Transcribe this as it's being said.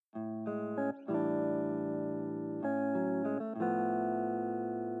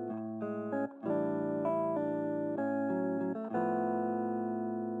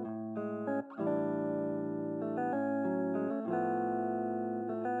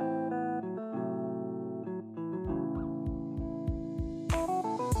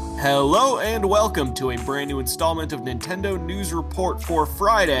Hello and welcome to a brand new installment of Nintendo News Report for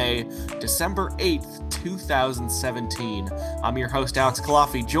Friday, December 8th, 2017. I'm your host, Alex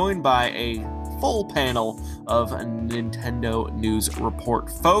Kalafi, joined by a full panel of Nintendo News Report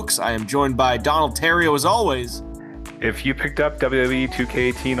folks. I am joined by Donald Terrio, as always. If you picked up WWE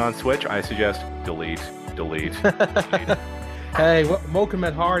 2K18 on Switch, I suggest delete. Hey, Mocha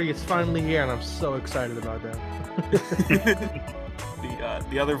Matt Hardy is finally here, and I'm so excited about that.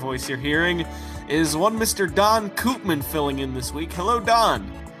 The other voice you're hearing is one Mr. Daan Koopman filling in this week. Hello, Don.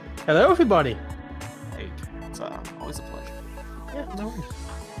 Hello, everybody. Hey, it's always a pleasure. Yeah, no worries.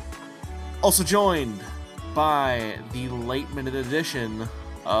 Also joined by the late-minute edition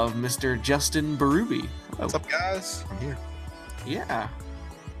of Mr. Justin Berube. What's up, guys? I'm here. Yeah.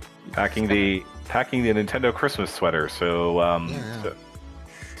 Packing the Nintendo Christmas sweater. So I'm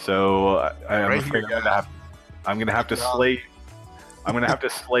afraid I'm gonna have to slay. I'm gonna have to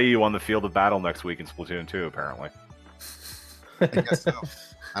slay you on the field of battle next week in Splatoon 2, apparently. I guess so.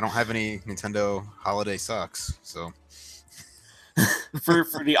 I don't have any Nintendo holiday socks, so. for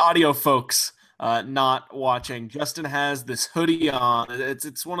the audio folks not watching, Justin has this hoodie on.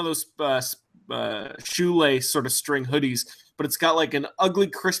 It's one of those shoelace sort of string hoodies, but it's got like an ugly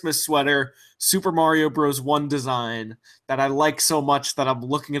Christmas sweater, Super Mario Bros. 1 design that I like so much that I'm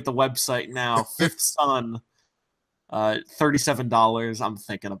looking at the website now. Fifth Son. $37. I'm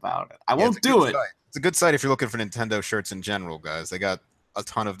thinking about it. I won't do it. It's a good site if you're looking for Nintendo shirts in general, guys. They got a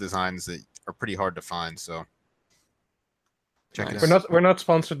ton of designs that are pretty hard to find, so check it out. We're not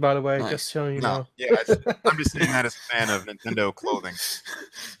sponsored, by the way. Nice. Just so you know. Yeah, I'm just saying that as a fan of Nintendo clothing.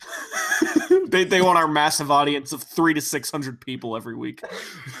 They want our massive audience of 300 to 600 people every week.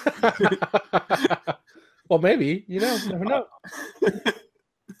 Well, maybe. You never know.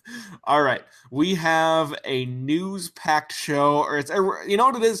 All right, we have a news-packed show, or you know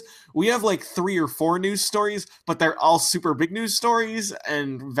what it is? We have like 3 or 4 news stories, but they're all super big news stories,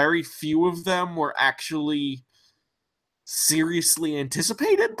 and very few of them were actually seriously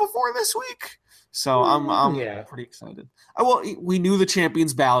anticipated before this week. So I'm pretty excited. Well, we knew the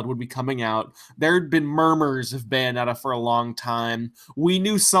Champions Ballad would be coming out. There had been murmurs of Bayonetta for a long time. We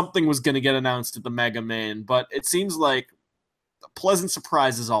knew something was going to get announced at the Mega Man, but it seems like pleasant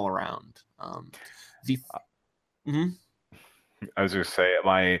surprises all around. I was going to say,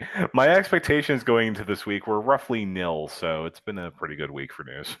 my expectations going into this week were roughly nil, so it's been a pretty good week for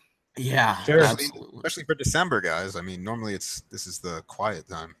news. Yeah, sure. Absolutely. Especially for December, guys. I mean, normally this is the quiet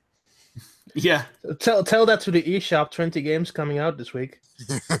time. Yeah. Tell that to the eShop. 20 games coming out this week.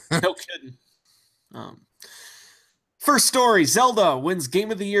 No kidding. First story, Zelda wins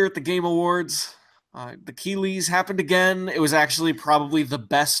Game of the Year at the Game Awards. The Keeleys happened again. It was actually probably the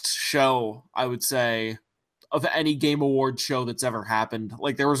best show, I would say, of any Game Award show that's ever happened.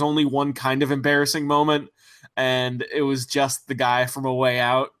 Like, there was only one kind of embarrassing moment, and it was just the guy from A Way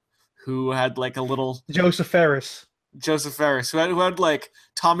Out who had like a little... Joseph Ferris, who had like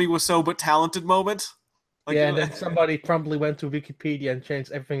Tommy Wiseau but talented moment. Like, and then somebody promptly went to Wikipedia and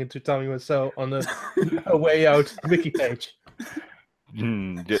changed everything into Tommy Wiseau on the A Way Out wiki page.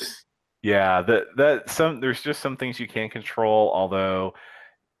 Yeah, there's just some things you can't control, although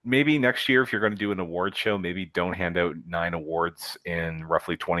maybe next year if you're going to do an award show, maybe don't hand out 9 awards in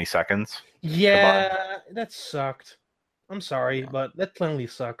roughly 20 seconds. Yeah, that sucked. I'm sorry, but that plainly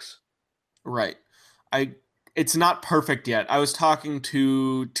sucks. Right. It's not perfect yet. I was talking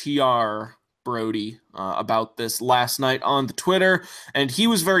to TR Brody about this last night on the Twitter, and he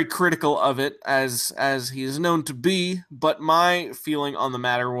was very critical of it, as he is known to be, but my feeling on the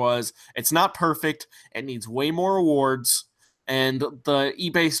matter was it's not perfect, it needs way more awards, and the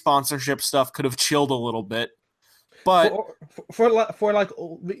eBay sponsorship stuff could have chilled a little bit. But for like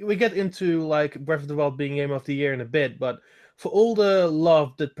we get into like Breath of the Wild being Game of the Year in a bit, but for all the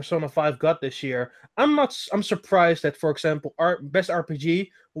love that Persona 5 got this year, I'm surprised that, for example, our Best RPG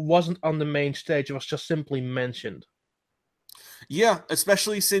wasn't on the main stage. It was just simply mentioned. Yeah,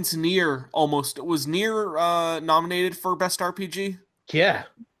 especially since Nier was nominated for Best RPG? Yeah.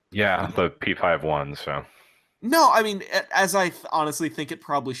 Yeah, the P5 won, so... No, I mean, as I honestly think it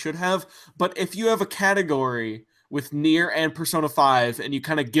probably should have, but if you have a category with Nier and Persona 5, and you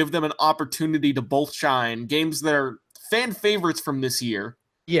kind of give them an opportunity to both shine, games that are fan favorites from this year.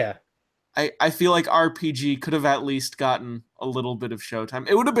 Yeah. I feel like RPG could have at least gotten a little bit of showtime.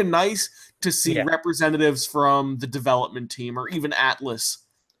 It would have been nice to see representatives from the development team or even Atlas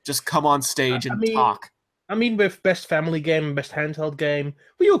just come on stage and talk. I mean, with Best Family Game and Best Handheld Game,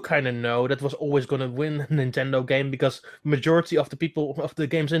 we all kind of know that was always going to win a Nintendo game because the majority of the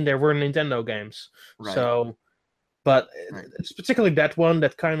games in there were Nintendo games. Right. So But Right. it's particularly that one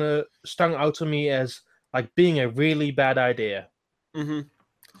that kind of stung out to me as like being a really bad idea. Mm-hmm.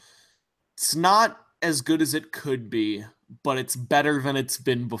 It's not as good as it could be, but it's better than it's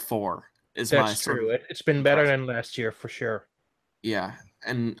been before. Is my That's sort true. of It's been better impression. than last year for sure. Yeah,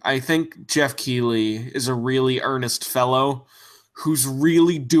 and I think Jeff Keighley is a really earnest fellow who's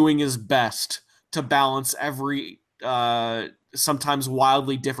really doing his best to balance every sometimes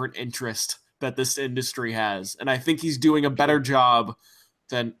wildly different interest that this industry has, and I think he's doing a better job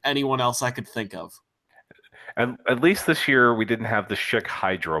than anyone else I could think of. And at least this year we didn't have the Schick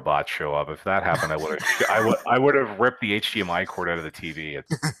Hydrobot show up. If that happened, I would have ripped the HDMI cord out of the TV.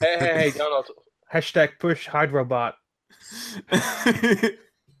 Hey, Donald. Hashtag push Hydrobot.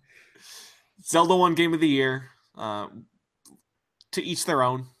 Zelda won Game of the Year. To each their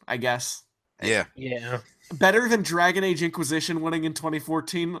own, I guess. Yeah. Yeah. Better than Dragon Age Inquisition winning in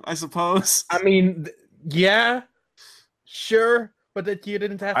 2014, I suppose. I mean, yeah, sure, but that you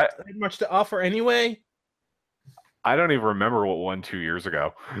didn't have much to offer anyway. I don't even remember what won 2 years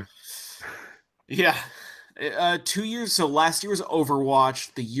ago. Yeah. 2 years. So last year was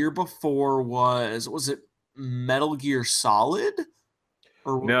Overwatch. The year before was it Metal Gear Solid?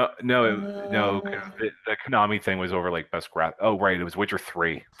 Or No. 'Cause the Konami thing was over like best graph. Oh, right, it was Witcher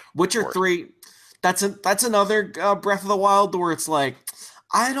 3. Witcher 3. That's another Breath of the Wild where it's like,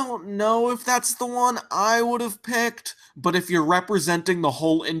 I don't know if that's the one I would have picked, but if you're representing the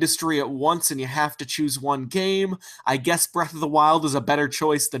whole industry at once and you have to choose one game, I guess Breath of the Wild is a better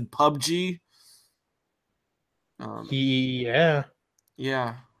choice than PUBG. Yeah.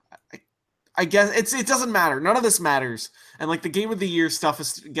 Yeah. I guess it doesn't matter. None of this matters. And like the Game of the Year stuff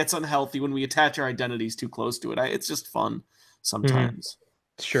gets unhealthy when we attach our identities too close to it. It's just fun sometimes.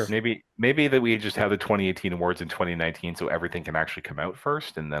 Sure. Maybe that we just have the 2018 awards in 2019 so everything can actually come out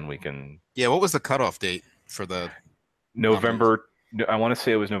first and then we can. Yeah, what was the cutoff date for the November? I want to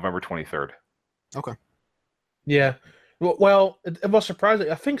say it was November 23rd. Okay. Yeah. Well, it was surprising.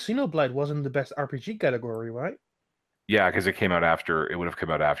 I think Xenoblade wasn't the best RPG category, right? Yeah, because it came out after. It would have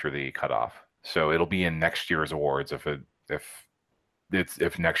come out after the cutoff, so it'll be in next year's awards if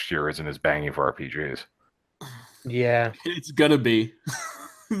next year isn't as banging for RPGs. Yeah, it's gonna be.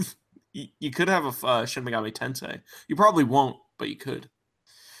 You could have a Shin Megami Tensei. You probably won't, but you could.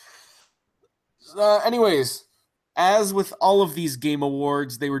 Anyways, as with all of these game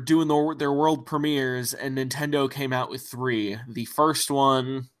awards, they were doing their world premieres, and Nintendo came out with 3. The first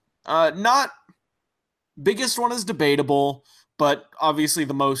one, not biggest one is debatable, but obviously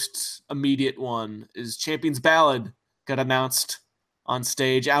the most immediate one is Champion's Ballad got announced on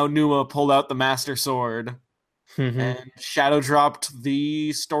stage. Aonuma pulled out the Master Sword and Shadow dropped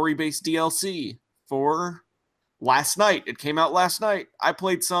the story-based DLC for last night. It came out last night. I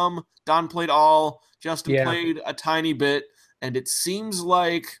played some. Don played all. Justin played a tiny bit. And it seems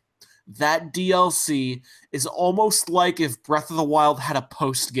like that DLC is almost like if Breath of the Wild had a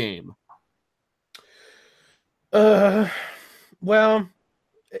post-game. Well,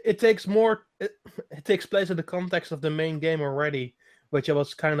 it takes more. It takes place in the context of the main game already, which I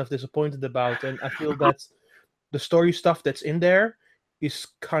was kind of disappointed about, and I feel that the story stuff that's in there is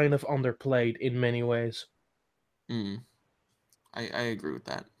kind of underplayed in many ways. I agree with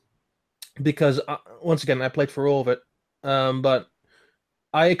that. Because once again, I played for all of it, but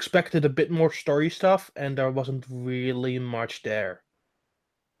I expected a bit more story stuff, and there wasn't really much there.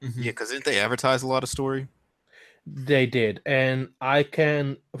 Yeah, because didn't they advertise a lot of story? They did, and I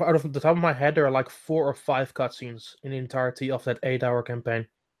can, out of the top of my head, there are like 4 or 5 cutscenes in the entirety of that 8-hour campaign.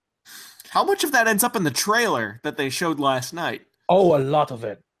 How much of that ends up in the trailer that they showed last night? Oh, a lot of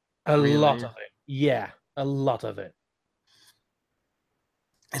it. Really? Lot of it. Yeah, a lot of it.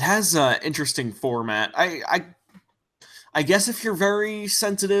 It has an interesting format. I guess if you're very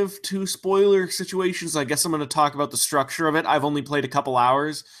sensitive to spoiler situations, I guess I'm going to talk about the structure of it. I've only played a couple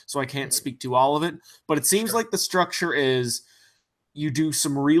hours, so I can't speak to all of it. But it seems like the structure is you do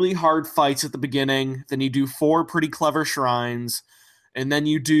some really hard fights at the beginning, then you do 4 pretty clever shrines, and then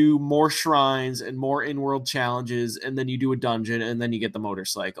you do more shrines and more in-world challenges, and then you do a dungeon, and then you get the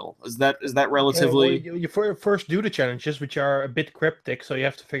motorcycle. Is that relatively... Yeah, well, you first do the challenges, which are a bit cryptic, so you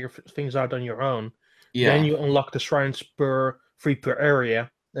have to figure things out on your own. Yeah. Then you unlock the shrines per area,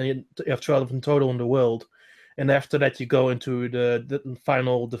 and you have 12 in total in the world. And after that, you go into the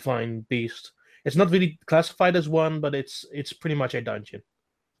final divine beast. It's not really classified as one, but it's pretty much a dungeon.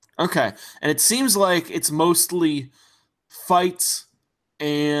 Okay, and it seems like it's mostly fights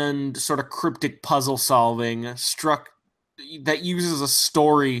and sort of cryptic puzzle solving that uses a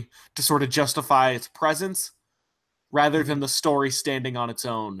story to sort of justify its presence, rather than the story standing on its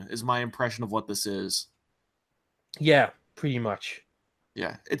own, is my impression of what this is. Yeah, pretty much.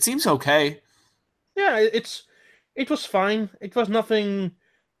 Yeah, it seems okay. Yeah, it was fine. It was nothing.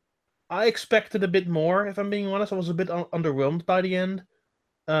 I expected a bit more, if I'm being honest. I was a bit underwhelmed by the end.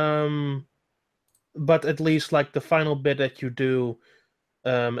 Um, but at least like the final bit that you do,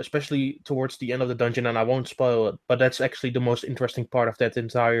 especially towards the end of the dungeon, and I won't spoil it, but that's actually the most interesting part of that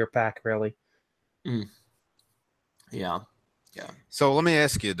entire pack, really. Mm. Yeah. So let me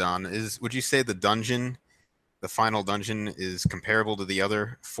ask you, Don, would you say the final dungeon, is comparable to the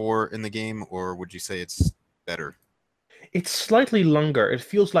other 4 in the game, or would you say it's better? It's slightly longer. It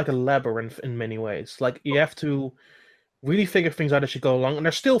feels like a labyrinth in many ways. Like you have to really figure things out as you go along, and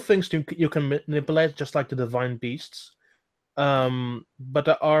there's still things you can manipulate, just like the divine beasts. But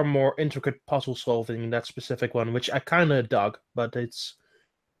there are more intricate puzzle solving in that specific one, which I kind of dug. But it's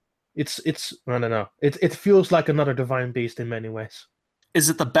I don't know. It feels like another divine beast in many ways. Is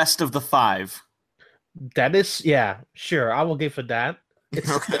it the best of the 5? That is, yeah, sure. I will give it that. It's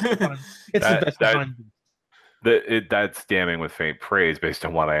Okay. it's the best divine beast. That's damning with faint praise based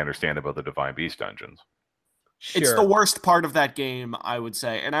on what I understand about the Divine Beast dungeons. Sure. It's the worst part of that game, I would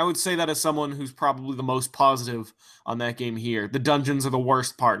say. And I would say that as someone who's probably the most positive on that game here. The dungeons are the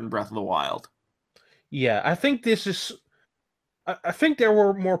worst part in Breath of the Wild. Yeah, I think this is. I think there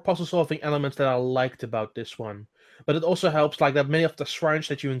were more puzzle-solving elements that I liked about this one, but it also helps like that many of the shrines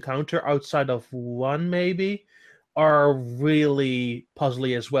that you encounter outside of one maybe are really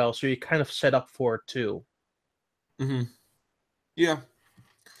puzzly as well. So you kind of set up for it too. Mm-hmm. Yeah.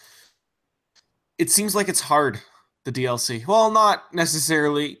 It seems like it's hard, the DLC. Well, not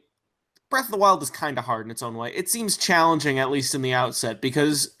necessarily. Breath of the Wild is kind of hard in its own way. It seems challenging, at least in the outset,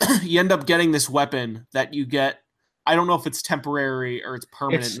 because you end up getting this weapon that you get. I don't know if it's temporary or it's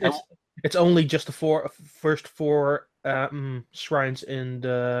permanent. It's only just the first 4 shrines in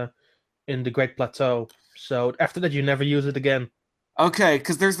the Great Plateau. So after that, you never use it again. Okay,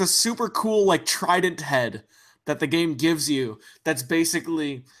 because there's this super cool like trident head that the game gives you. That's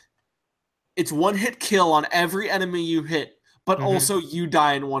basically it's one hit kill on every enemy you hit, but also you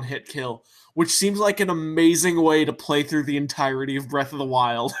die in one hit kill, which seems like an amazing way to play through the entirety of Breath of the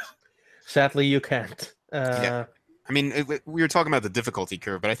Wild. Sadly, you can't. Yeah. I mean, we were talking about the difficulty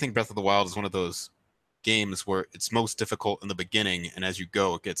curve, but I think Breath of the Wild is one of those games where it's most difficult in the beginning, and as you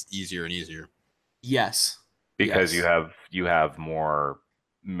go, it gets easier and easier. Yes. Because you have more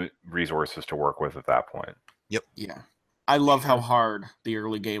resources to work with at that point. Yep. Yeah. I love how hard the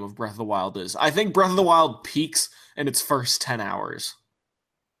early game of Breath of the Wild is. I think Breath of the Wild peaks in its first 10 hours.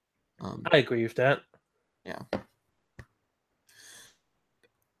 I agree with that. Yeah.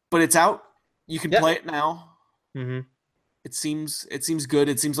 But it's out. You can play it now. Mm-hmm. It seems good.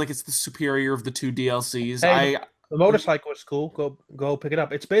 It seems like it's the superior of the 2 DLCs. Hey, the motorcycle is cool. Go pick it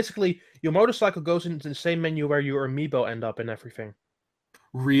up. It's basically your motorcycle goes into the same menu where your amiibo end up and everything.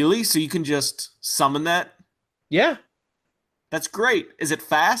 Really? So you can just summon that? Yeah. That's great. Is it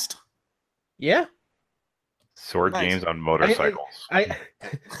fast? Yeah. Sword games on motorcycles. And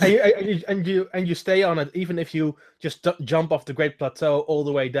you stay on it even if you just jump off the Great Plateau all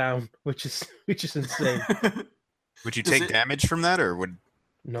the way down, which is insane. Would you take damage from that, or would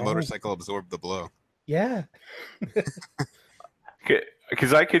the motorcycle absorb the blow? Yeah.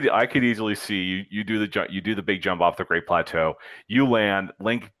 Because I could easily see you do the big jump off the Great Plateau, you land,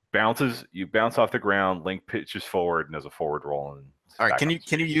 Link bounces, you bounce off the ground, Link pitches forward and does a forward roll. And all right, can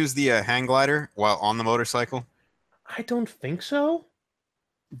you use the hang glider while on the motorcycle? I don't think so.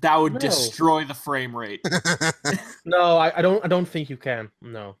 That would destroy the frame rate. No, I don't think you can.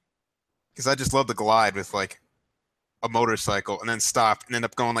 No. Because I just love the glide with like a motorcycle and then stop and end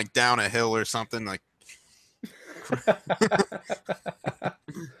up going like down a hill or something like.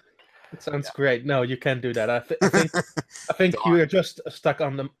 It sounds great. No, you can't do that. I think you are just stuck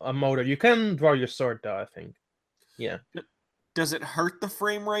on a motor. You can draw your sword though, I think. Yeah. Does it hurt the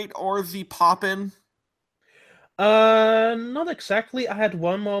frame rate or the pop-in? Not exactly. I had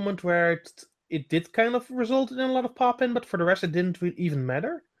one moment where it did kind of result in a lot of pop-in, but for the rest it didn't even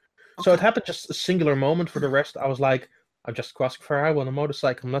matter. Okay. So it happened just a singular moment. For the rest, I was like, I'm just crossing for on a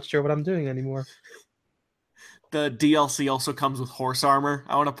motorcycle. I'm not sure what I'm doing anymore. The DLC also comes with horse armor,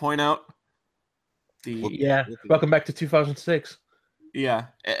 I want to point out. Welcome back to 2006. Yeah,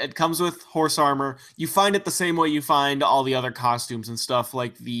 it comes with horse armor. You find it the same way you find all the other costumes and stuff,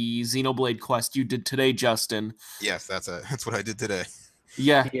 like the Xenoblade quest you did today, Justin. Yes, that's what I did today.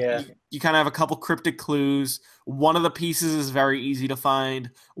 Yeah. You kind of have a couple cryptic clues. One of the pieces is very easy to find.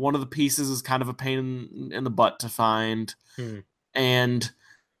 One of the pieces is kind of a pain in the butt to find. And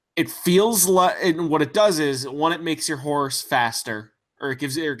it feels like, and what it does is, one, it makes your horse faster, or it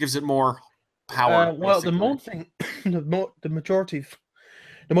gives it more power. Well, the basically. main thing,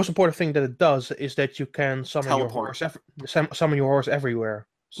 the most important thing that it does is that you can summon Teleport. summon your horse everywhere.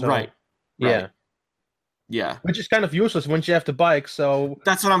 So, Right. yeah, Right. Yeah. which is kind of useless once you have the bike. So,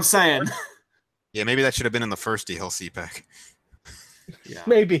 That's what I'm saying. Yeah, maybe that should have been in the first DLC pack. Yeah.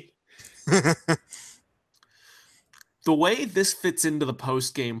 maybe. The way this fits into the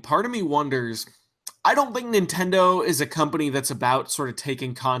post game, part of me wonders. I don't think Nintendo is a company that's about sort of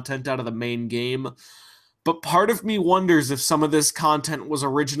taking content out of the main game, but part of me wonders if some of this content was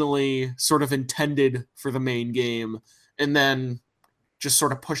originally sort of intended for the main game and then just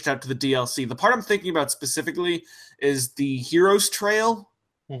sort of pushed out to the DLC. The part I'm thinking about specifically is the Heroes Trail,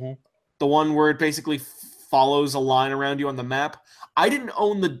 Mhm. the one where it basically follows a line around you on the map. I didn't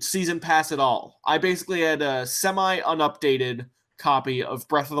own the season pass at all. I basically had a semi-unupdated copy of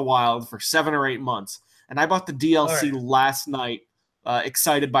Breath of the Wild for 7 or 8 months, and I bought the DLC last night,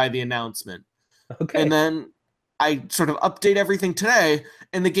 excited by the announcement. Okay. And then I sort of update everything today,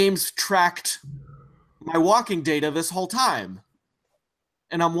 and the game's tracked my walking data this whole time.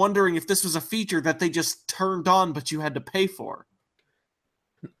 And I'm wondering if this was a feature that they just turned on but you had to pay for.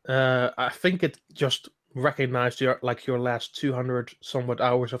 I think it just recognized your last 200 somewhat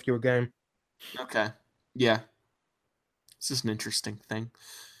hours of your game. Okay. Yeah. It's just an interesting thing.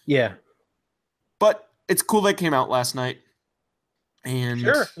 Yeah. But it's cool that it came out last night. And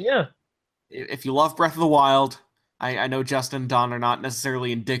Sure. Yeah. if you love Breath of the Wild, I know Justin and Don are not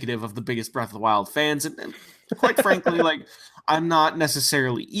necessarily indicative of the biggest Breath of the Wild fans, and quite frankly, like I'm not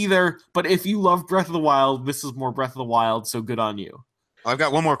necessarily either. But if you love Breath of the Wild, this is more Breath of the Wild, so good on you. I've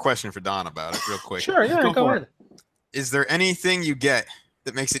got one more question for Don about it, real quick. Sure. Yeah. Go for ahead. Is there anything you get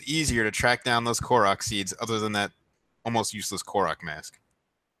that makes it easier to track down those Korok seeds other than that almost useless Korok mask?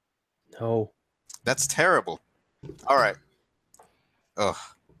 No. That's terrible. All right. Ugh.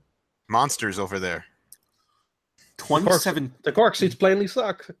 Monsters over there. 27. The Korok seeds plainly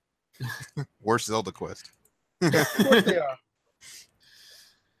suck. Worst Zelda quest. Of course they are.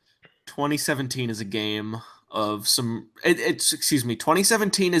 2017 is a game of some. Excuse me.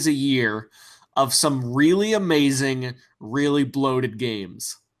 2017 is a year of some really amazing, really bloated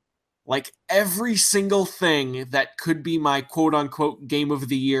games. Like every single thing that could be my quote unquote game of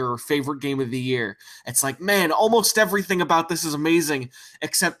the year or favorite game of the year. It's like, man, almost everything about this is amazing,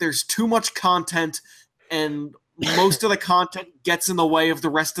 except there's too much content and most of the content gets in the way of the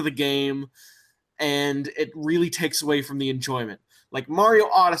rest of the game and it really takes away from the enjoyment. Like Mario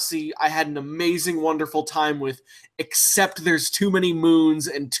Odyssey, I had an amazing, wonderful time with, except there's too many moons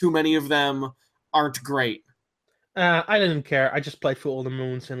and too many of them aren't great. I didn't care. I just played through all the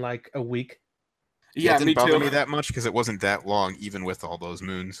moons in like a week. Yeah, it didn't me bother too. me that much because it wasn't that long, even with all those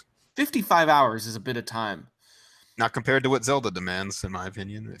moons. 55 hours is a bit of time. Not compared to what Zelda demands, in my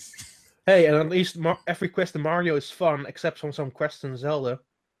opinion. Hey, and at least every quest in Mario is fun, except from some quests in Zelda.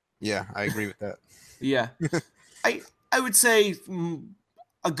 Yeah, I agree with that. Yeah. I would say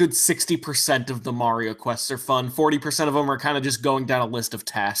a good 60% of the Mario quests are fun. 40% of them are kind of just going down a list of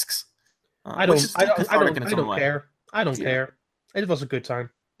tasks. I don't care. I don't Yeah. care. It was a good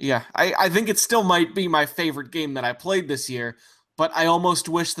time. Yeah, I think it still might be my favorite game that I played this year, but I almost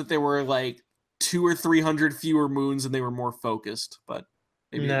wish that there were like 200 or 300 fewer moons and they were more focused. But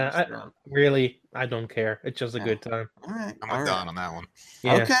maybe Nah, I don't care. It's just a good time. All right, I'm with Don on that one.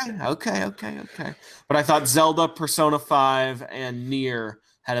 Yeah. Okay. But I thought Zelda, Persona 5, and Nier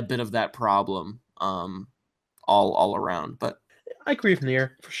had a bit of that problem, all around. But I agree with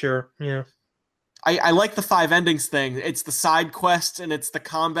Nier for sure. Yeah. I like the 5 endings thing. It's the side quests and it's the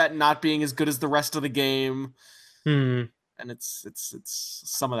combat not being as good as the rest of the game. And it's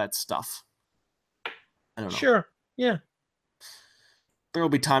some of that stuff. I don't know. Sure. Yeah. There will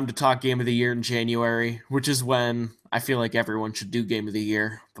be time to talk Game of the Year in January, which is when I feel like everyone should do Game of the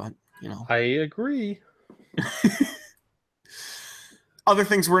Year. But, you know. I agree. Other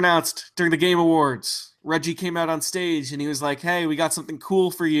things were announced during the Game Awards. Reggie came out on stage and he was like, hey, we got something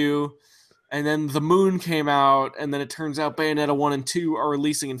cool for you. And then The Moon came out, and then it turns out Bayonetta 1 and 2 are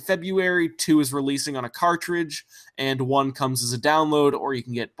releasing in February. 2 is releasing on a cartridge, and 1 comes as a download, or you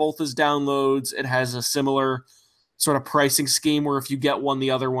can get both as downloads. It has a similar sort of pricing scheme where if you get one,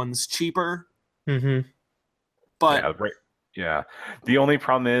 the other one's cheaper. Mm-hmm. But yeah, right. Yeah. The only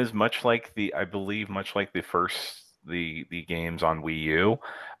problem is, much like the games on Wii U,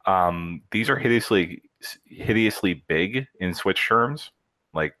 these are hideously big in Switch terms,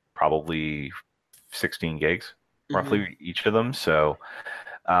 like probably 16 gigs roughly each of them. So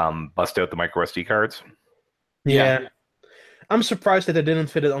bust out the micro SD cards. Yeah. I'm surprised that they didn't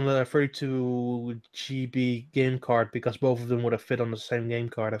fit it on the 32 GB game card because both of them would have fit on the same game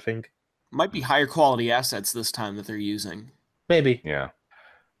card, I think. Might be higher quality assets this time that they're using. Maybe. Yeah.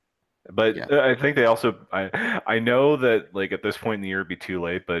 But Yeah. I think they also I know that like at this point in the year it'd be too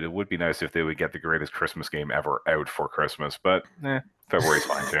late, but it would be nice if they would get the greatest Christmas game ever out for Christmas. But February's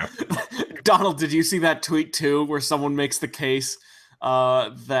fine too. Donald, did you see that tweet too, where someone makes the case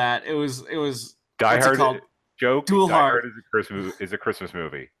that it was Die what's it Hard called? joke. Dual Die Hard. Hard is a Christmas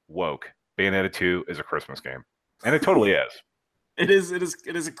movie. Woke. Bayonetta 2 is a Christmas game, and it totally is. It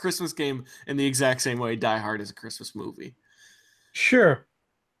is a Christmas game in the exact same way Die Hard is a Christmas movie. Sure.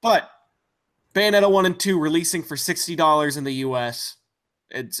 But Bayonetta 1 and 2 releasing for $60 in the US.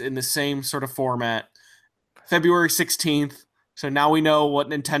 It's in the same sort of format. February 16th. So now we know what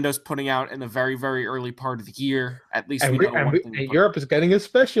Nintendo's putting out in the very, very early part of the year. At least we know one thing. And Europe is getting a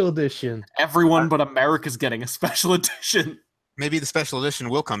special edition. Everyone but America's getting a special edition. Maybe the special edition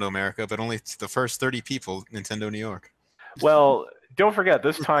will come to America, but only the first 30 people, Nintendo New York. Well, don't forget,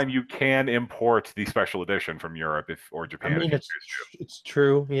 this time you can import the special edition from Europe or Japan. I mean, it's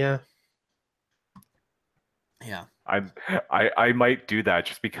true, yeah. Yeah. I might do that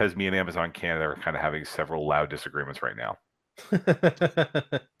just because me and Amazon Canada are kind of having several loud disagreements right now.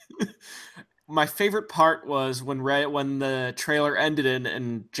 My favorite part was when the trailer ended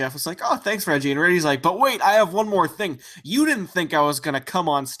and Jeff was like, "Oh, thanks, Reggie." And Reggie's like, "But wait, I have one more thing. You didn't think I was going to come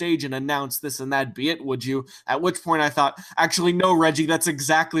on stage and announce this and that, be it, would you?" At which point I thought, actually, no, Reggie, that's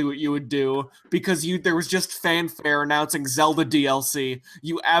exactly what you would do, because there was just fanfare announcing Zelda DLC.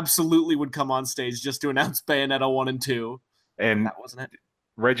 You absolutely would come on stage just to announce Bayonetta 1 and 2. And that wasn't it.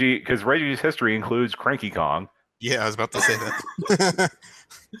 Because Reggie's history includes Cranky Kong. Yeah, I was about to say that.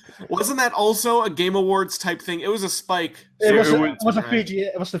 Wasn't that also a Game Awards type thing? It was a Spike. It was a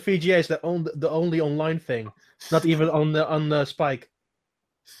VGA. It was the VGAs that owned the only online thing, not even on the Spike.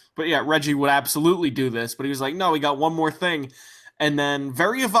 But yeah, Reggie would absolutely do this, but he was like, "No, we got one more thing." And then,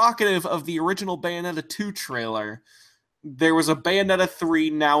 very evocative of the original Bayonetta 2 trailer, there was a Bayonetta 3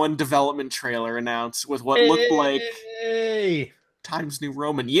 now in development trailer announced with what looked like Times New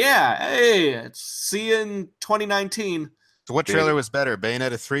Roman. Yeah, hey, see you in 2019. So what trailer was better,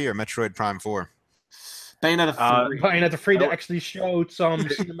 Bayonetta 3 or Metroid Prime 4? Bayonetta 3. Bayonetta 3 that actually showed some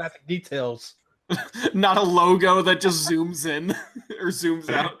cinematic details. Not a logo that just zooms in or zooms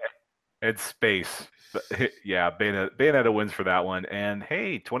out. It's space. Yeah, Bayonetta wins for that one. And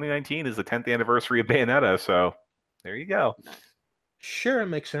hey, 2019 is the 10th anniversary of Bayonetta, so there you go. Sure, it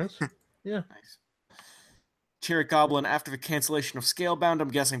makes sense. Yeah. Nice. Cherry Goblin, after the cancellation of Scalebound,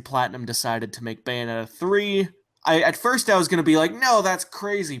 I'm guessing Platinum decided to make Bayonetta 3. At first I was going to be like, no, that's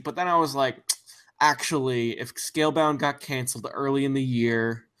crazy. But then I was like, actually, if Scalebound got canceled early in the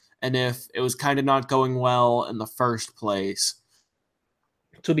year, and if it was kind of not going well in the first place.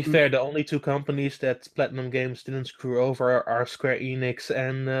 To be fair, the only two companies that Platinum Games didn't screw over are Square Enix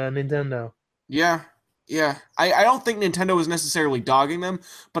and Nintendo. Yeah. I don't think Nintendo was necessarily dogging them,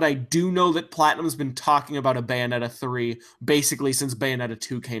 but I do know that Platinum's been talking about a Bayonetta 3 basically since Bayonetta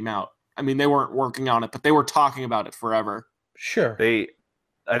 2 came out. I mean, they weren't working on it, but they were talking about it forever. Sure.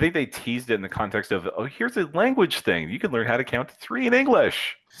 I think they teased it in the context of, oh, here's a language thing. You can learn how to count to 3 in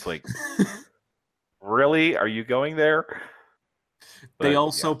English. It's like, really? Are you going there? But, they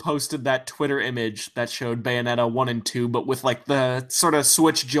also posted that Twitter image that showed Bayonetta 1 and 2, but with like the sort of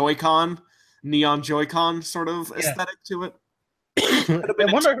Switch Joy-Con, neon Joy-Con sort of aesthetic to it.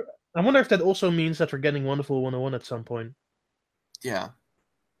 I wonder if that also means that we're getting Wonderful 101 at some point. Yeah.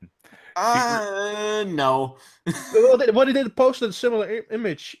 No. Well, they did post a similar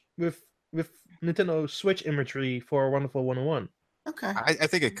image with Nintendo Switch imagery for Wonderful 101. Okay. I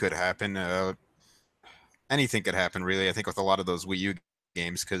think it could happen. Anything could happen, really. I think with a lot of those Wii U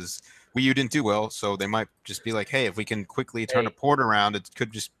games, because Wii U didn't do well, so they might just be like, hey, if we can quickly turn a port around, it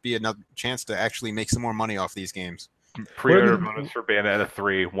could just be another chance to actually make some more money off these games. Pre-order bonus for Bayonetta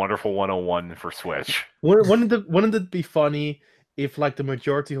 3, Wonderful 101 for Switch. Wouldn't it be funny if like the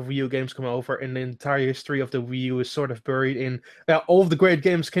majority of Wii U games come over and the entire history of the Wii U is sort of buried in, all of the great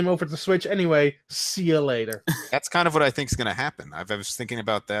games came over to Switch anyway, see you later. That's kind of what I think is going to happen. I was thinking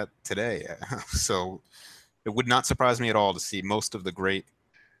about that today. So it would not surprise me at all to see most of the great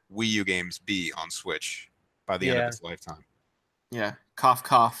Wii U games be on Switch by the end of its lifetime. Yeah, cough,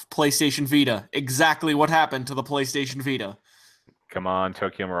 cough. PlayStation Vita. Exactly what happened to the PlayStation Vita. Come on,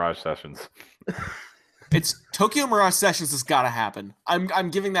 Tokyo Mirage Sessions. It's Tokyo Mirage Sessions has got to happen.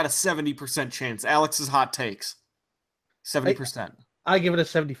 I'm giving that a 70% chance. Alex's hot takes. 70%. I give it a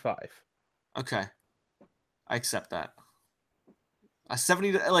 75. Okay. I accept that. A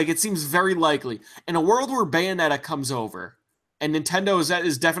 70, like, it seems very likely. In a world where Bayonetta comes over, and Nintendo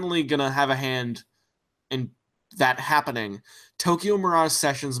is definitely going to have a hand in that happening. Tokyo Mirage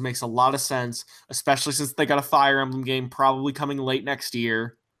Sessions makes a lot of sense, especially since they got a Fire Emblem game probably coming late next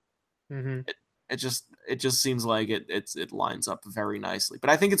year. Mm-hmm. It just seems like it lines up very nicely. But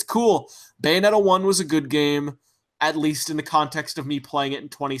I think it's cool. Bayonetta 1 was a good game, at least in the context of me playing it in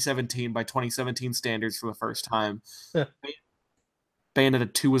 2017 by 2017 standards for the first time. Yeah.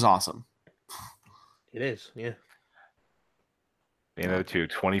 Bayonetta 2 was awesome. It is, yeah. Bayonetta 2,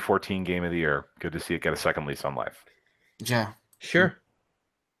 2014 Game of the Year. Good to see it get a second lease on life. Yeah. Sure.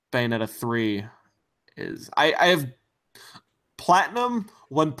 Bayonetta 3 is... I have... Platinum,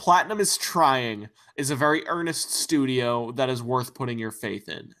 when Platinum is trying, is a very earnest studio that is worth putting your faith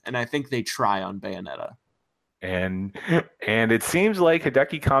in. And I think they try on Bayonetta. And it seems like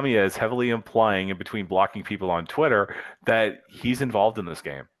Hideki Kamiya is heavily implying, in between blocking people on Twitter, that he's involved in this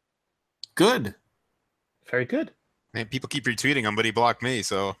game. Good. Very good. Man, people keep retweeting him, but he blocked me,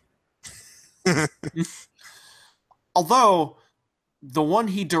 so... Although, the one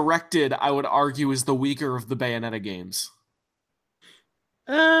he directed, I would argue, is the weaker of the Bayonetta games.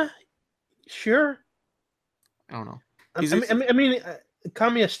 Sure. I don't know. I mean,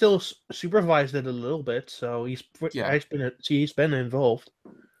 Kamiya still supervised it a little bit, so he's been involved.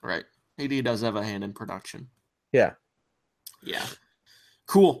 Right. He does have a hand in production. Yeah. Yeah.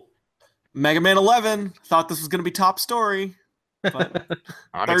 Cool. Mega Man 11. Thought this was going to be top story. But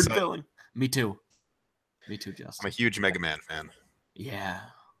third billing. Me too. Me too, Justin. I'm a huge Mega Man fan. Yeah.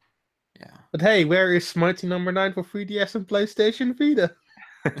 Yeah. But hey, where is Mighty Number 9 for 3DS and PlayStation Vita?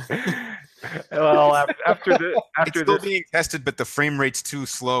 Well, after It's still this, being tested, but the frame rate's too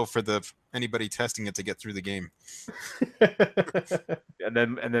slow for anybody testing it to get through the game. and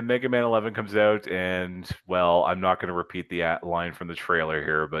then Mega Man 11 comes out, and well, I'm not going to repeat the line from the trailer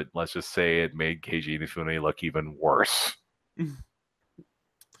here, but let's just say it made Keiji Inafune look even worse.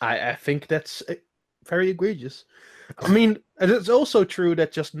 I think that's very egregious. I mean, it's also true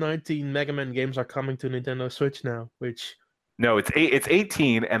that just 19 Mega Man games are coming to Nintendo Switch now, which... No, it's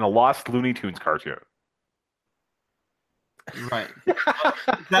 18 and a lost Looney Tunes cartoon. Right.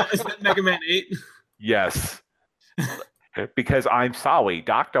 Is that Mega Man 8? Yes. Because I'm sorry,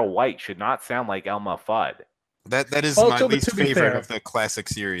 Dr. White should not sound like Elmer Fudd. That is my least favorite of the classic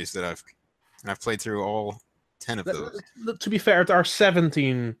series that I've played through all 10 of those. To be fair, there are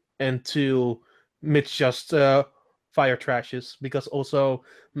 17 and 2 Mitch just fire trashes, because also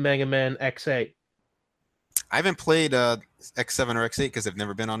Mega Man X8. I haven't played X7 or X8 because I've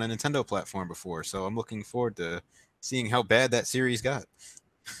never been on a Nintendo platform before, so I'm looking forward to seeing how bad that series got.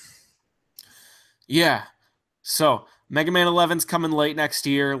 Yeah. So, Mega Man 11's coming late next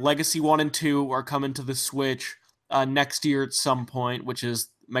year. Legacy 1 and 2 are coming to the Switch next year at some point, which is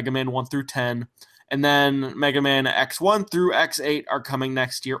Mega Man 1 through 10. And then Mega Man X1 through X8 are coming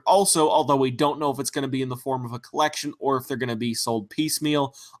next year also, although we don't know if it's going to be in the form of a collection or if they're going to be sold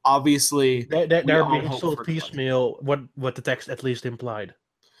piecemeal. Obviously, they're being sold piecemeal, what the text at least implied.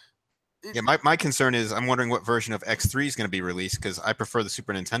 Yeah, my concern is I'm wondering what version of X3 is going to be released, because I prefer the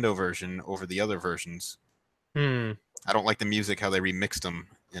Super Nintendo version over the other versions. I don't like the music, how they remixed them.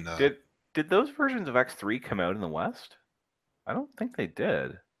 Did those versions of X3 come out in the West? I don't think they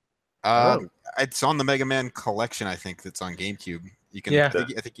did. It's on the Mega Man collection, I think, that's on GameCube. You can, yeah.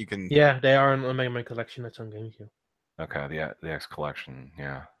 I think you can. Yeah, they are on the Mega Man collection that's on GameCube. Okay, the X collection,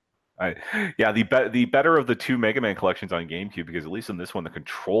 yeah. The better of the two Mega Man collections on GameCube, because at least in this one the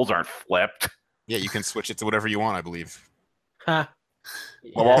controls aren't flipped. Yeah, you can switch it to whatever you want, I believe. Yeah.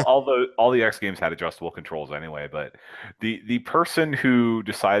 Well, all the X games had adjustable controls anyway, but the person who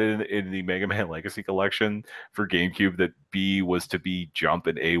decided in the Mega Man Legacy collection for GameCube that B was to be jump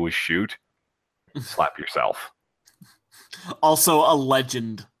and A was shoot, slap yourself. Also a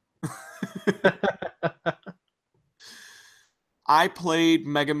legend. I played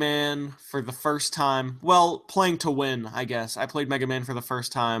Mega Man for the first time. Well, playing to win, I guess. I played Mega Man for the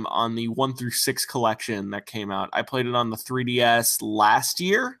first time on the 1 through 6 collection that came out. I played it on the 3DS last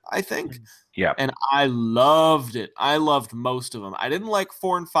year, I think. Yeah. And I loved it. I loved most of them. I didn't like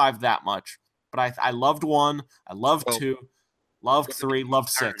 4 and 5 that much, but I loved 1. I loved 2. Loved 3. Loved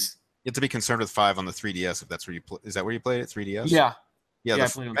 6. You have to be concerned with 5 on the 3DS if that's where you play. Is that where you played it? 3DS? Yeah. Yeah.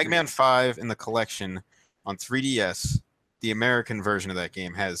 Mega Man 5 in the collection on 3DS. The American version of that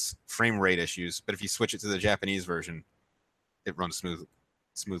game has frame rate issues, but if you switch it to the Japanese version, it runs smoothly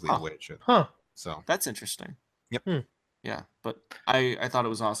the way it should. So that's interesting. Yep. Yeah, but I thought it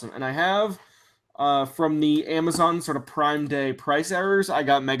was awesome. And I have from the Amazon sort of Prime Day price errors, I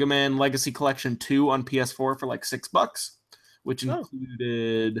got Mega Man Legacy Collection 2 on PS4 for like $6, which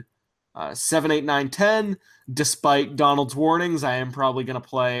included 7, 8, 9, 10. Despite Donald's warnings, I am probably going to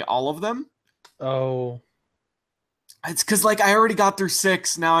play all of them. Oh. It's because like I already got through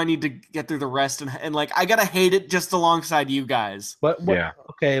 6. Now I need to get through the rest, and like I gotta hate it just alongside you guys. But what? Yeah.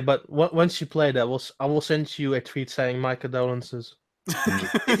 Okay, but once you play that, I will send you a tweet saying my condolences.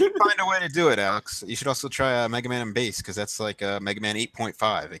 If you find a way to do it, Alex, you should also try Mega Man and Base because that's like Mega Man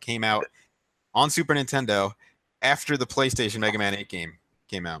 8.5. It came out on Super Nintendo after the PlayStation Mega Man 8 game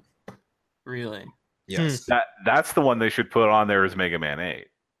came out. Really? Yes. That's the one they should put on there as Mega Man 8.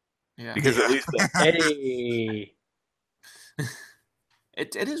 Yeah. Because at least Hey.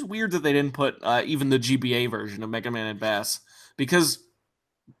 It is weird that they didn't put even the GBA version of Mega Man and Bass, because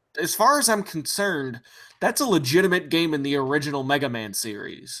as far as I'm concerned, that's a legitimate game in the original Mega Man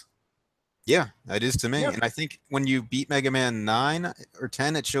series. Yeah, it is to me. Yeah. And I think when you beat Mega Man 9 or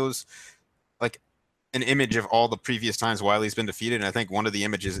 10, it shows like an image of all the previous times Wily's been defeated. And I think one of the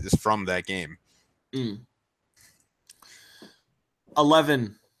images is from that game.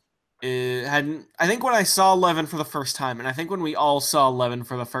 11 hadn't. I think when I saw 11 for the first time, and I think when we all saw 11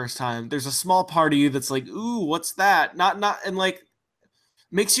 for the first time, there's a small part of you that's like, "Ooh, what's that?" Not, and like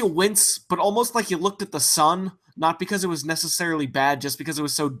makes you wince, but almost like you looked at the sun. Not because it was necessarily bad, just because it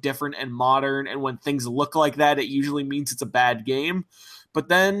was so different and modern. And when things look like that, it usually means it's a bad game. But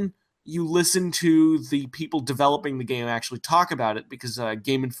then you listen to the people developing the game actually talk about it, because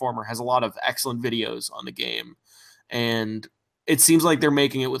Game Informer has a lot of excellent videos on the game. And it seems like they're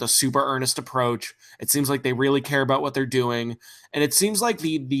making it with a super earnest approach. It seems like they really care about what they're doing. And it seems like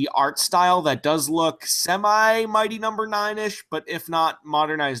the art style that does look semi Mighty Number 9-ish, but if not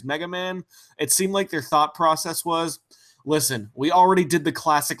modernized Mega Man, it seemed like their thought process was, listen, we already did the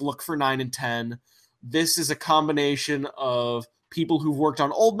classic look for 9 and 10. This is a combination of people who've worked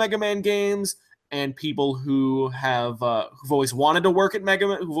on old Mega Man games and people who have who've always wanted to work at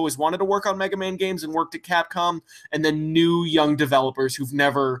who've always wanted to work on Mega Man games and worked at Capcom, and then new young developers who've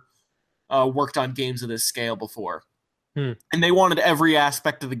never worked on games of this scale before. And they wanted every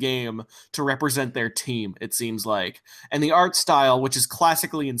aspect of the game to represent their team, it seems like. And the art style, which is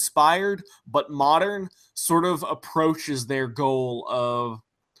classically inspired but modern, sort of approaches their goal of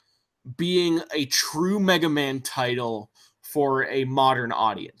being a true Mega Man title for a modern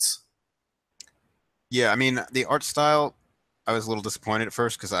audience. Yeah, I mean, the art style, I was a little disappointed at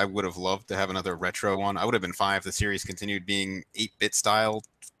first because I would have loved to have another retro one. I would have been fine if the series continued being 8-bit style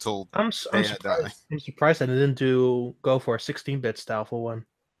till I'm surprised that they didn't go for a 16-bit style for one.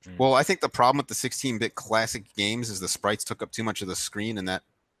 Well, I think the problem with the 16-bit classic games is the sprites took up too much of the screen, and that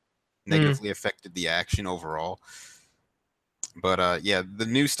negatively affected the action overall. But yeah, the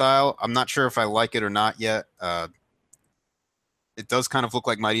new style, I'm not sure if I like it or not yet. It does kind of look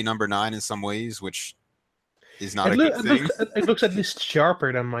like Mighty Number 9 in some ways, which is not a good thing. It looks at least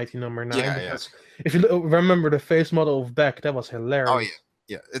sharper than Mighty Number 9. Yeah. If you remember the face model of Beck, that was hilarious. Oh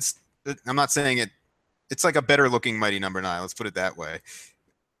yeah. I'm not saying it. It's like a better looking Mighty Number 9. Let's put it that way.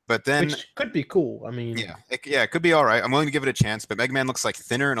 But then, which could be cool. I mean, it could be all right. I'm willing to give it a chance. But Mega Man looks like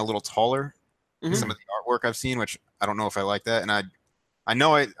thinner and a little taller. Some of the artwork I've seen, which I don't know if I like that. And I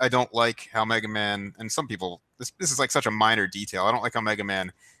know I don't like how Mega Man, and some people, this is like such a minor detail. I don't like how Mega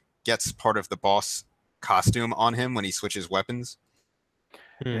Man gets part of the boss costume on him when he switches weapons.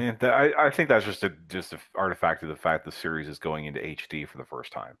 Yeah, I think that's just an artifact of the fact the series is going into HD for the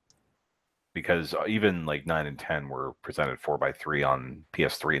first time. Because even like 9 and 10 were presented 4x3 on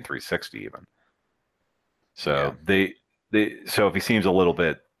PS3 and 360 even. So so if he seems a little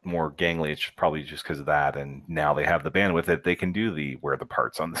bit more gangly, it's probably just because of that. And now they have the bandwidth that they can do the wear the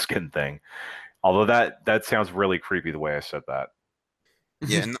parts on the skin thing. Although that sounds really creepy the way I said that.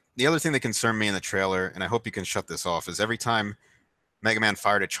 Yeah, and the other thing that concerned me in the trailer, and I hope you can shut this off, is every time Mega Man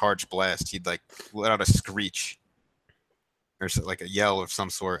fired a charge blast, he'd like let out a screech or like a yell of some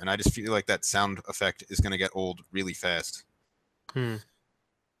sort, and I just feel like that sound effect is going to get old really fast.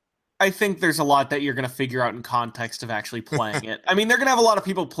 I think there's a lot that you're going to figure out in context of actually playing it. I mean, they're going to have a lot of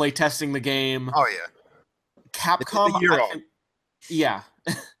people play testing the game. Oh yeah, Capcom. Yeah,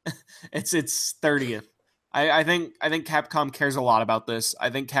 it's 30th. I think Capcom cares a lot about this.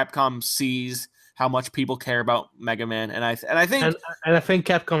 I think Capcom sees how much people care about Mega Man, and I think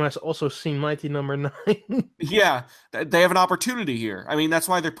Capcom has also seen Mighty Number 9. Yeah, they have an opportunity here. I mean, that's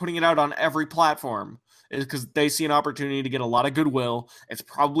why they're putting it out on every platform, is because they see an opportunity to get a lot of goodwill. It's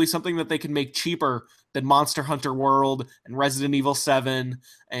probably something that they can make cheaper than Monster Hunter World and Resident Evil 7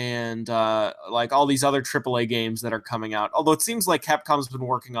 and like all these other AAA games that are coming out. Although it seems like Capcom's been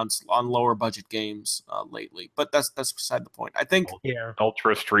working on lower budget games lately, but that's beside the point. I think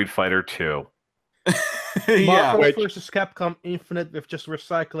Ultra Street Fighter 2. Marvel versus Capcom Infinite with just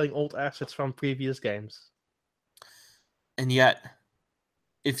recycling old assets from previous games. And yet,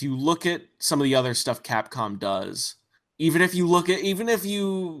 if you look at some of the other stuff Capcom does, even if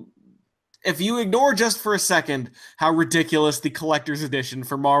you ignore just for a second how ridiculous the collector's edition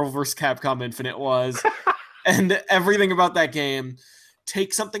for Marvel vs. Capcom Infinite was and everything about that game,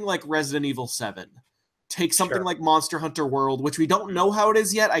 take something like Resident Evil 7. Take something like Monster Hunter World, which we don't know how it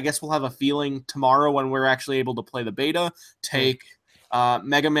is yet. I guess we'll have a feeling tomorrow when we're actually able to play the beta. Take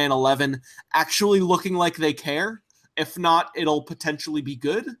Mega Man 11, actually looking like they care. If not, it'll potentially be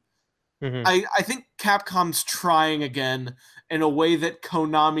good. Mhm. I think Capcom's trying again in a way that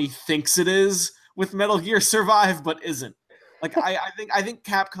Konami thinks it is with Metal Gear Survive, but isn't. Like I think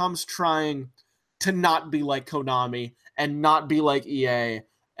Capcom's trying to not be like Konami and not be like EA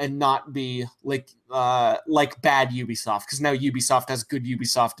and not be like bad Ubisoft, because now Ubisoft has good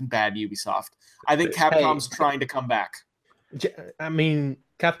Ubisoft and bad Ubisoft. I think Capcom's trying to come back. I mean,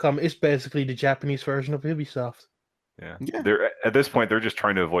 Capcom is basically the Japanese version of Ubisoft. Yeah. Yeah. They're at this point they're just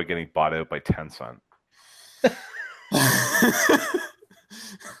trying to avoid getting bought out by Tencent.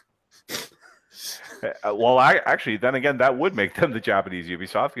 Well, actually, then again, that would make them the Japanese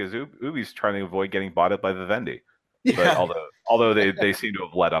Ubisoft, because Ubi's trying to avoid getting bought up by Vivendi. Yeah. But although they seem to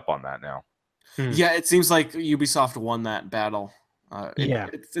have let up on that now. Yeah, it seems like Ubisoft won that battle.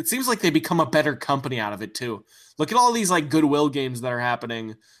 It seems like they become a better company out of it too. Look at all these like Goodwill games that are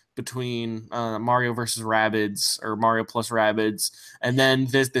happening between Mario versus Rabbids or Mario plus Rabbids, and then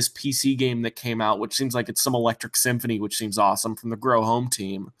this PC game that came out, which seems like it's some Electric Symphony, which seems awesome, from the Grow Home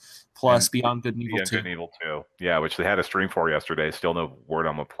team. Plus Beyond Good and Evil 2. Good and Evil 2. Yeah, which they had a stream for yesterday. Still no word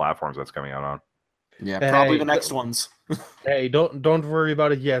on what platforms that's coming out on. Yeah, probably the next ones. Hey, don't worry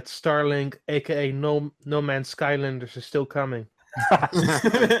about it yet. Starlink, aka No Man's Skylanders, is still coming.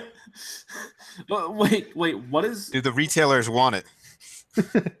 Wait, what is? Do the retailers want it?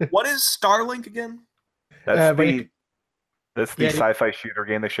 What is Starlink again? That's the sci-fi shooter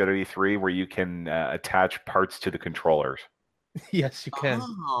game they showed at E3 where you can attach parts to the controllers. Yes, you can.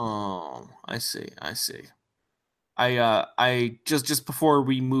 Oh, I see. I just before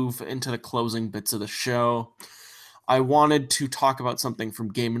we move into the closing bits of the show, I wanted to talk about something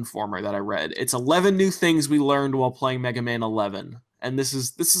from Game Informer that I read. It's 11 new things we learned while playing Mega Man 11, and this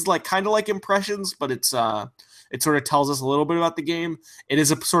is like kind of like impressions, but it sort of tells us a little bit about the game. It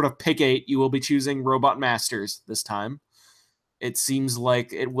is a sort of pick 8. You will be choosing Robot Masters this time. It seems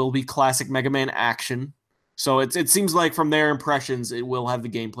like it will be classic Mega Man action. So it seems like from their impressions, it will have the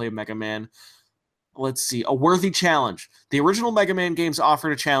gameplay of Mega Man. Let's see. A worthy challenge. The original Mega Man games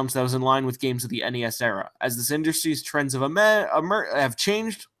offered a challenge that was in line with games of the NES era. As this industry's trends have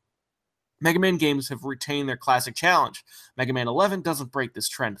changed, Mega Man games have retained their classic challenge. Mega Man 11 doesn't break this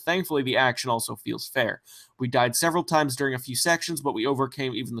trend. Thankfully, the action also feels fair. We died several times during a few sections, but we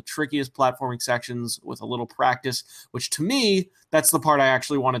overcame even the trickiest platforming sections with a little practice, which to me, that's the part I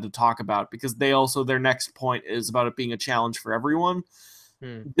actually wanted to talk about, because their next point is about it being a challenge for everyone.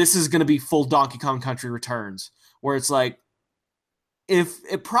 This is going to be full Donkey Kong Country Returns, where it's like, if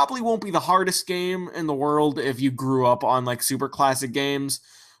it probably won't be the hardest game in the world if you grew up on like super classic games,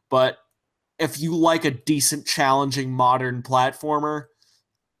 but if you like a decent, challenging modern platformer,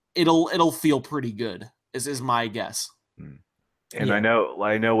 it'll feel pretty good. Is my guess. And yeah.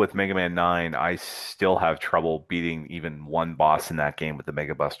 I know with Mega Man 9, I still have trouble beating even one boss in that game with the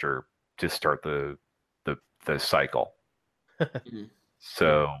Mega Buster to start the cycle.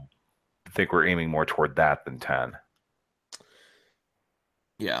 So I think we're aiming more toward that than 10.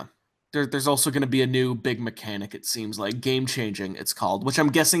 Yeah. There's also going to be a new big mechanic, it seems like. Game changing, it's called, which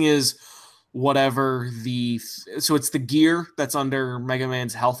I'm guessing is whatever so it's the gear that's under Mega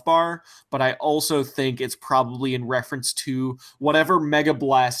Man's health bar, but I also think it's probably in reference to whatever Mega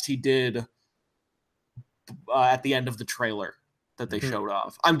Blast he did at the end of the trailer that they showed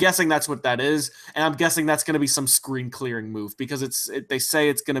off. I'm guessing that's what that is, and I'm guessing that's going to be some screen clearing move, because they say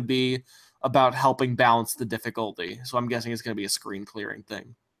it's going to be about helping balance the difficulty, so I'm guessing it's going to be a screen clearing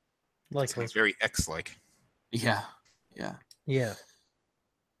thing. Likely. It's very X-like. Yeah.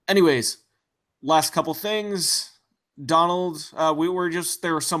 Anyways, last couple things. Donald,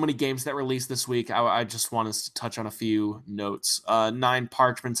 there were so many games that released this week. I just want us to touch on a few notes. 9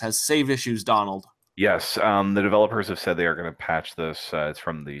 Parchments has save issues, Donald. Yes, the developers have said they are going to patch this. It's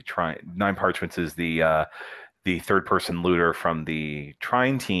from the 9 Parchments is the third-person looter from the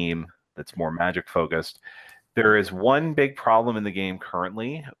Trine team that's more magic focused. There is one big problem in the game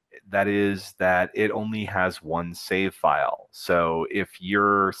currently. That is that it only has one save file. So if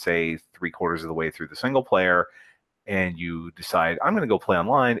you're, say, 3/4 of the way through the single player and you decide, I'm going to go play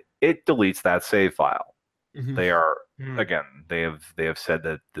online, it deletes that save file. They are, again, they have said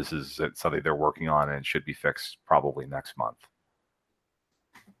that this is something they're working on and should be fixed probably next month.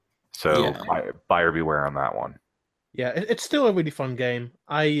 So buyer beware on that one. Yeah, it's still a really fun game.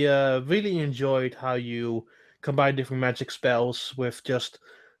 I really enjoyed how you combine different magic spells with just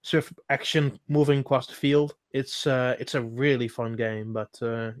sort of action moving across the field. It's a really fun game, but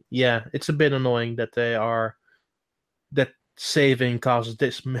yeah, it's a bit annoying that that saving causes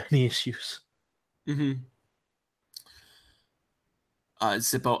this many issues. Mm-hmm.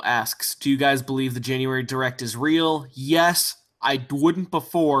 Zippo asks, do you guys believe the January Direct is real? Yes, I wouldn't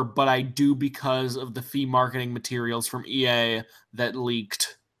before, but I do because of the fee marketing materials from EA that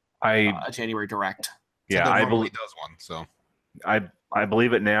leaked I a January Direct. yeah, Nintendo I normally believe does one, so I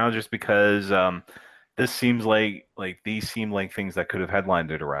believe it now just because this seems like these seem like things that could have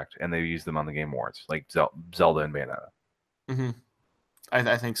headlined a direct, and they used them on the Game Awards, like Zelda and Bayonetta. Mm-hmm.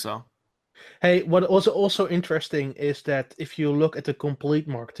 I think so. Hey, what was also interesting is that if you look at the complete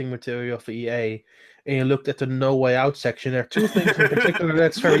marketing material for EA and you looked at the No Way Out section, there are two things in particular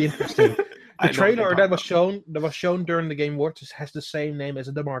that's very interesting. The I know what you're trailer talking that was shown during the Game Awards has the same name as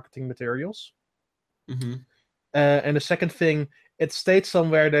the marketing materials. Mm-hmm. And the second thing, it states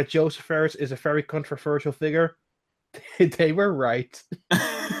somewhere that Joseph Ferris is a very controversial figure. They were right.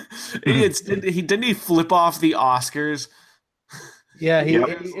 Didn't he flip off the Oscars? Yeah,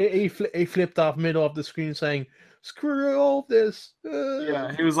 Yep. he flipped off middle of the screen saying, "Screw all this."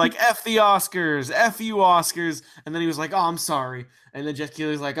 Yeah, he was like, F the Oscars, F you Oscars. And then he was like, oh, I'm sorry. And then Jeff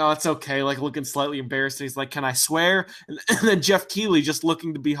Keighley's like, oh, it's okay, like looking slightly embarrassed. And he's like, can I swear? And then Jeff Keighley, just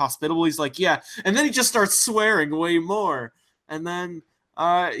looking to be hospitable, he's like, yeah. And then he just starts swearing way more. And then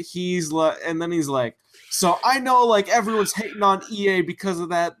he's like, so I know like everyone's hating on EA because of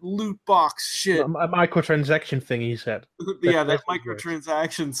that loot box shit. A microtransaction thing, he said. Yeah, that That's his words.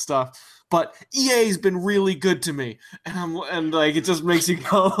 microtransaction stuff. But EA's been really good to me, and like it just makes you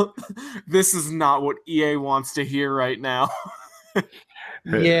go, "This is not what EA wants to hear right now."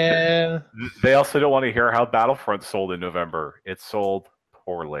 Yeah. They also don't want to hear how Battlefront sold in November. It sold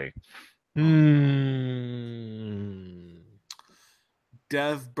poorly.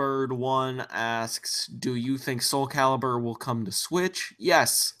 DevBird1 asks, "Do you think Soul Calibur will come to Switch?"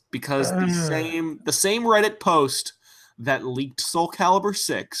 Yes, because the same Reddit post that leaked Soul Calibur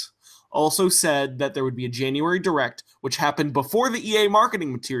 6 also said that there would be a January Direct, which happened before the EA marketing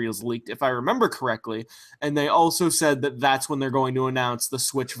materials leaked, if I remember correctly. And they also said that that's when they're going to announce the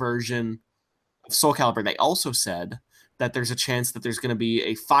Switch version of Soul Calibur. They also said that there's a chance that there's going to be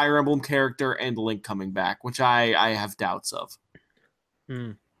a Fire Emblem character and Link coming back, which I have doubts of.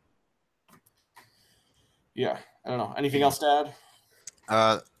 Yeah, I don't know. Anything else to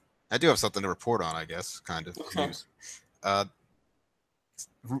add? I do have something to report on, I guess, kind of news.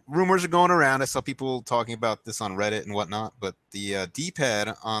 Rumors are going around. I saw people talking about this on Reddit and whatnot, but the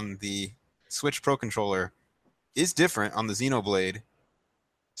D-pad on the Switch Pro controller is different on the Xenoblade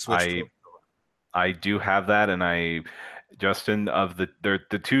Switch. I do have that, and Justin, of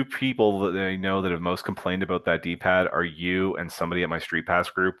the two people that I know that have most complained about that D-pad are you and somebody at my Street Pass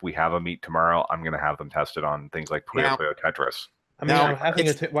group. We have a meet tomorrow. I'm going to have them tested on things like Puyo Puyo Tetris. I mean, I'm having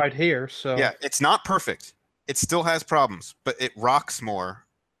it right here, so yeah, it's not perfect. It still has problems, but it rocks more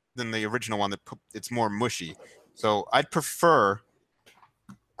than the original one. It's more mushy. So I prefer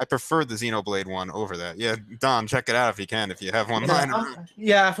the Xenoblade one over that. Yeah, Don, check it out if you can, if you have one lying around.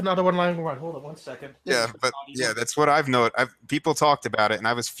 Yeah, I have another one lying around. Hold on 1 second. Yeah, but yeah, that's what I've noted. People talked about it, and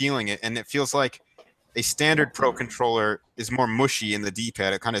I was feeling it, and it feels like a standard Pro controller is more mushy in the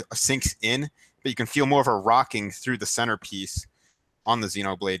D-pad. It kind of sinks in, but you can feel more of a rocking through the centerpiece on the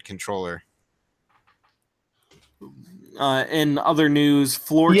Xenoblade controller. In other news,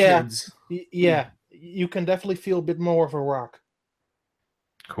 Floor Kids. Yeah, you can definitely feel a bit more of a rock.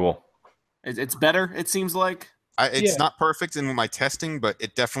 Cool. It's better, it seems like. It's not perfect in my testing, but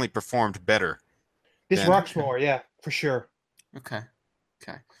it definitely performed better. This rocks more, yeah, for sure. Okay.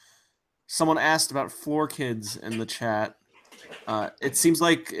 Someone asked about Floor Kids in the chat. It seems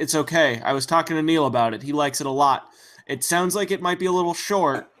like it's okay. I was talking to Neil about it. He likes it a lot. It sounds like it might be a little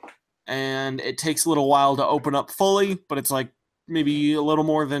short, and it takes a little while to open up fully, but it's like maybe a little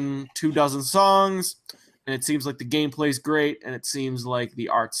more than 24 songs. And it seems like the gameplay's great, and it seems like the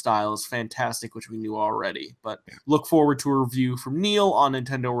art style is fantastic, which we knew already. But look forward to a review from Neil on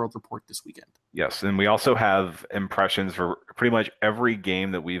Nintendo World Report this weekend. Yes, and we also have impressions for pretty much every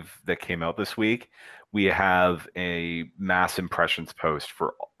game that came out this week. We have a mass impressions post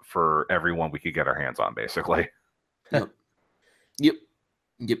for everyone we could get our hands on, basically. Yep.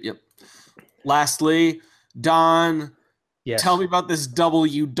 Lastly, Don, tell me about this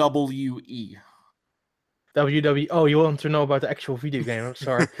WWE. WWE. Oh, you want to know about the actual video game? I'm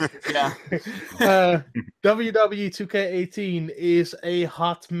sorry. Yeah. WWE 2K18 is a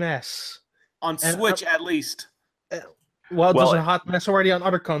hot mess. On Switch, at least. Well, there's Well, a hot mess already on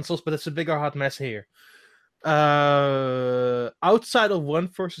other consoles, but it's a bigger hot mess here. Outside of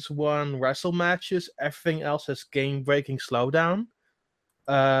 1v1 wrestle matches, everything else has game-breaking slowdown.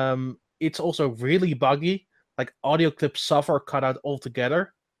 It's also really buggy. Like audio clips suffer cut out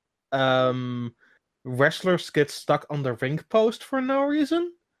altogether. Wrestlers get stuck on the ring post for no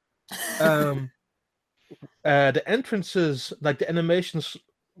reason. The entrances, like the animations,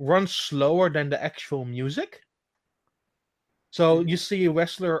 run slower than the actual music. So you see a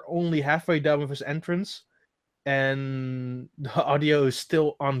wrestler only halfway done with his entrance, and the audio is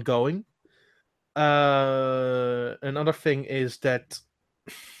still ongoing. Another thing is that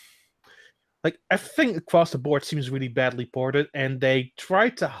like everything across the board seems really badly ported, and they try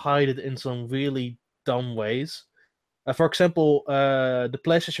to hide it in some really dumb ways. For example, the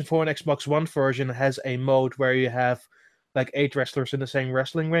PlayStation 4 and Xbox One version has a mode where you have like 8 wrestlers in the same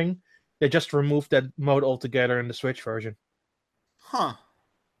wrestling ring. They just removed that mode altogether in the Switch version. Huh.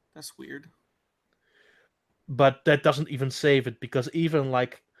 That's weird. But that doesn't even save it, because even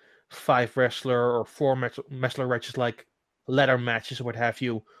like 5 wrestler or 4 wrestler matches, like ladder matches or what have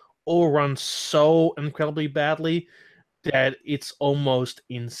you, all run so incredibly badly that it's almost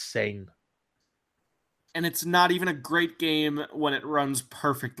insane. And it's not even a great game when it runs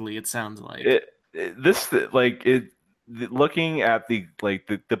perfectly, it sounds like. Looking at the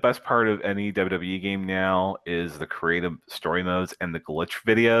best part of any WWE game now is the creative story modes and the glitch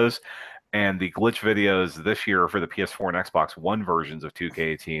videos. And the glitch videos this year for the PS4 and Xbox One versions of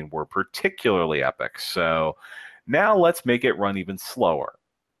 2K18 were particularly epic. So now let's make it run even slower.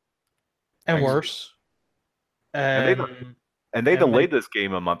 And worse. And they delayed this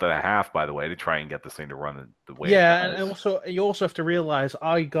game a month and a half, by the way, to try and get this thing to run the way it and does. also you also have to realize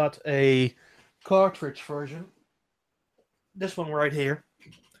I got a cartridge version. This one right here.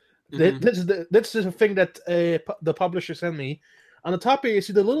 Mhm. This is a thing that the publisher sent me. On the top here, you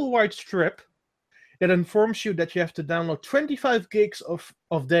see the little white strip that informs you that you have to download 25 gigs of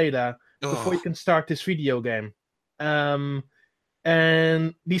data before you can start this video game. And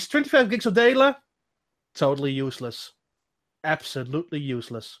these 25 gigs of data, totally useless. Absolutely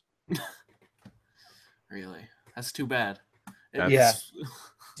useless. Really? That's too bad. Yeah.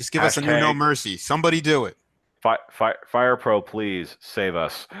 Just give us a new No Mercy. Somebody do it. Fire Pro, please save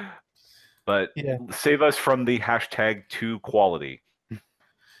us. But save us from the #2 quality.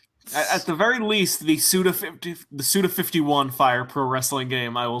 At the very least, the Suda 51 Fire Pro Wrestling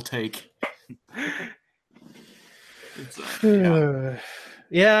game I will take.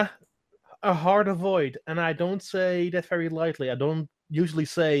 Yeah, a hard avoid, and I don't say that very lightly. I don't usually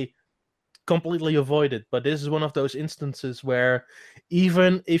say completely avoid it, but this is one of those instances where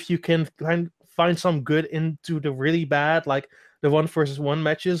even if you can find some good into the really bad, like the 1v1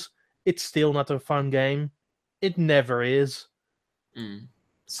 matches, it's still not a fun game. It never is.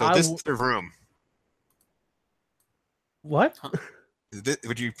 So this is the room. What?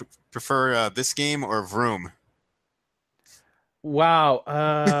 Would you prefer this game or Vroom? Wow.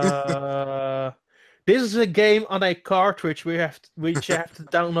 This is a game on a cartridge which you have to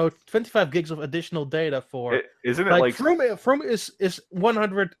download 25 gigs of additional data for. Isn't it like Vroom is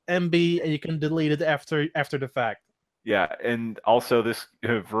 100 MB and you can delete it after the fact. Yeah, and also this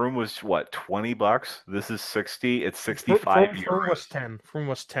Vroom was what, $20? This is 60. It's 65 euros. Vroom was 10. Vroom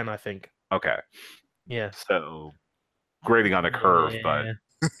was 10, I think. Okay. Yeah. So grading on a curve, but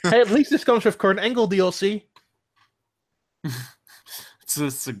hey, at least this comes with current angle DLC.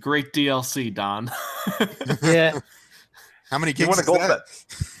 It's a great DLC, Don. Yeah. How many gigs is that?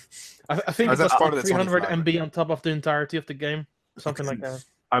 I think it's part of 300 MB on top of the entirety of the game. Something like that.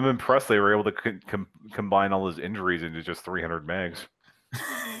 I'm impressed they were able to combine all those injuries into just 300 megs.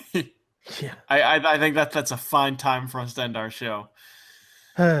 Yeah. I think that's a fine time for us to end our show.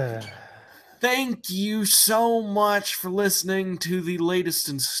 Thank you so much for listening to the latest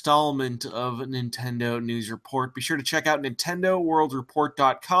installment of Nintendo News Report. Be sure to check out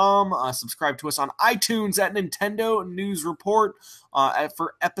NintendoWorldReport.com. Subscribe to us on iTunes at Nintendo News Report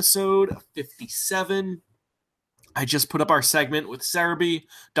for episode 57. I just put up our segment with Cerebi.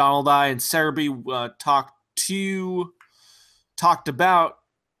 Donald, I, and Cerebi talked about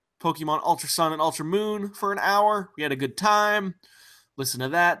Pokemon Ultra Sun and Ultra Moon for an hour. We had a good time. Listen to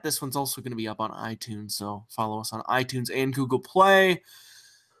that. This one's also going to be up on iTunes, so follow us on iTunes and Google Play.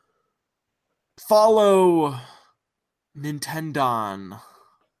 Follow Nintendon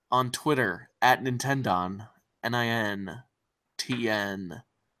on Twitter at Nintendon, NINTNDAAN.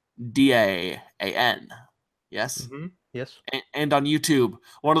 Yes? Mm-hmm. Yes. And on YouTube,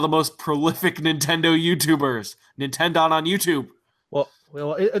 one of the most prolific Nintendo YouTubers, Nintendon on YouTube. Well,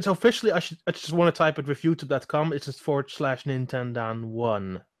 it's officially. I just want to type it with YouTube.com. It's just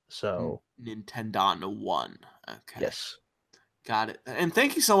 /Nintendaan1. So Nintendaan1. Okay. yes. Got it. And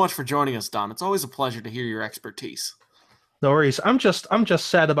thank you so much for joining us, Don. It's always a pleasure to hear your expertise. No worries. I'm just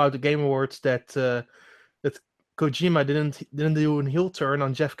sad about the Game Awards that that Kojima didn't do a heel turn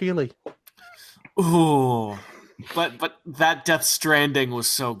on Jeff Keighley. Ooh. But that Death Stranding was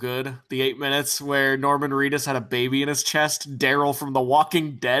so good. The 8 minutes where Norman Reedus had a baby in his chest, Daryl from The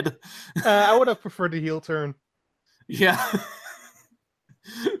Walking Dead. I would have preferred the heel turn. Yeah.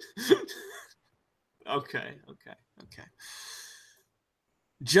 Okay.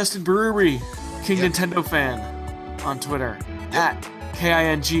 Justin Brewery, King Nintendo fan, on Twitter at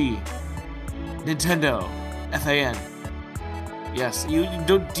KING Nintendo FAN. Yes. Do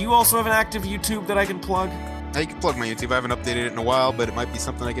you also have an active YouTube that I can plug? You can plug my YouTube. I haven't updated it in a while, but it might be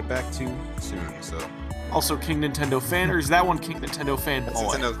something I get back to soon. So. Also King Nintendo fan, or is that one King Nintendo Fanboy? That's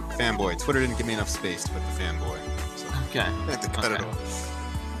Nintendo Fanboy. Twitter didn't give me enough space to put the Fanboy. So Okay. I have to cut it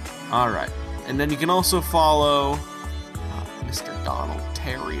off. All right. And then you can also follow Mr. Donald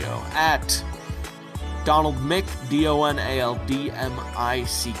Terrio at Donald Mick,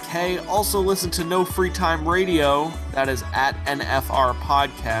 DONALDMICK. Also listen to No Free Time Radio. That is at NFR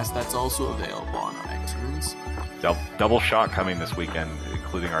Podcast. That's also available on iTunes. Double shot coming this weekend,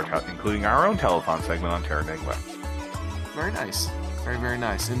 including our own telethon segment on Terranigma. Very nice. Very, very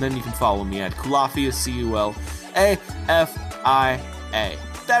nice. And then you can follow me at Kulafia, CULAFIA.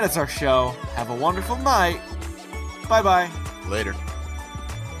 That is our show. Have a wonderful night. Bye-bye. Later.